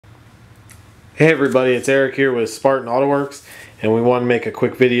Hey everybody, it's Eric here with Spartan Auto Works, and we want to make a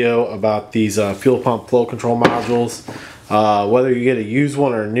quick video about these fuel pump flow control modules. Whether you get a used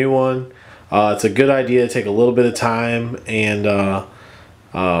one or a new one, it's a good idea to take a little bit of time and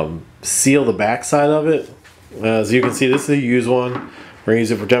seal the back side of it. As you can see, this is a used one. We're going to use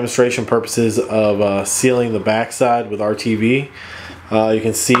it for demonstration purposes of sealing the back side with RTV. You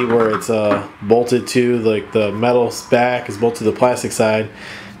can see where it's bolted to, like the metal back is bolted to the plastic side.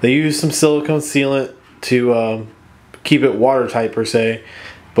 They use some silicone sealant to keep it watertight per se,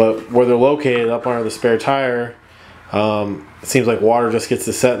 but where they're located up under the spare tire, it seems like water just gets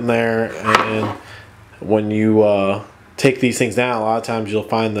to set in there, and when you take these things down, a lot of times you'll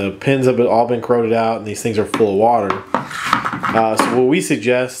find the pins have all been corroded out and these things are full of water. So what we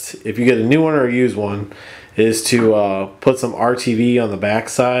suggest, if you get a new one or a used one, is to put some RTV on the back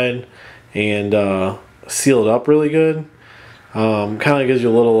side and seal it up really good. Kind of gives you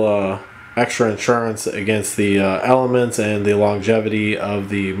a little extra insurance against the elements and the longevity of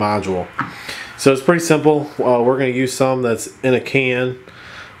the module. So it's pretty simple. We're going to use some that's in a can.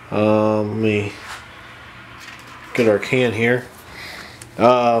 Let me get our can here.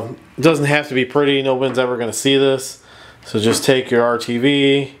 It doesn't have to be pretty. No one's ever going to see this. So just take your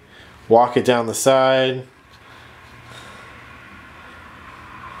RTV, walk it down the side.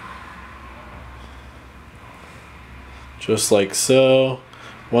 Just like so.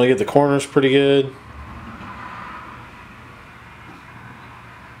 Want to get the corners pretty good.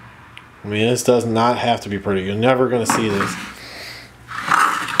 I mean, this does not have to be pretty. You're never going to see this.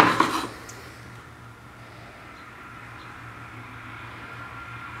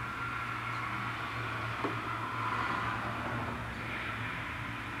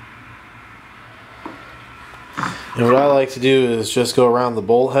 And what I like to do is just go around the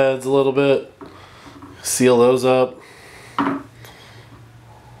bolt heads a little bit, seal those up.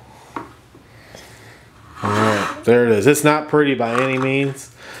 Alright, there it is. It's not pretty by any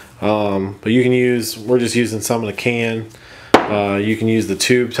means, but you can use, we're just using some in a can. You can use the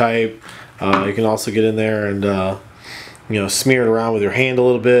tube type. You can also get in there and you know, smear it around with your hand a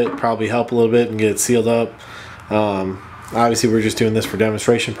little bit, probably help a little bit and get it sealed up. Obviously we're just doing this for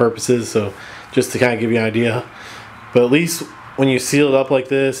demonstration purposes, so just to kind of give you an idea. But at least when you seal it up like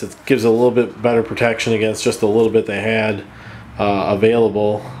this, it gives a little bit better protection against just a little bit they had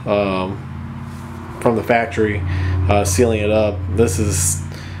available from the factory, sealing it up. This is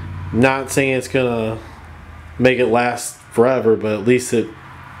not saying it's gonna make it last forever, but at least it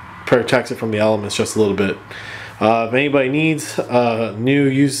protects it from the elements just a little bit. If anybody needs a new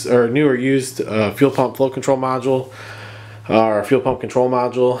or used fuel pump flow control module or fuel pump control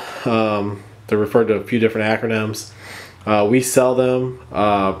module, they're referred to a few different acronyms. We sell them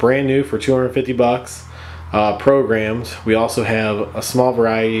brand new for $250, programmed. We also have a small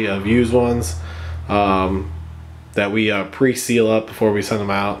variety of used ones that we pre-seal up before we send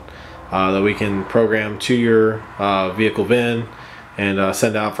them out, that we can program to your vehicle VIN and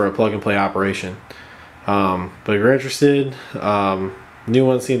send out for a plug-and-play operation. But if you're interested, new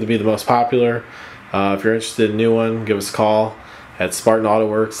ones seem to be the most popular. If you're interested in a new one, give us a call at Spartan Auto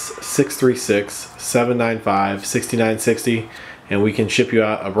Works, 636-795-6960, and we can ship you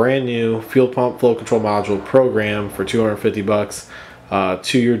out a brand new fuel pump flow control module program for $250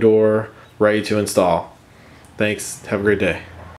 to your door, ready to install. Thanks. Have a great day.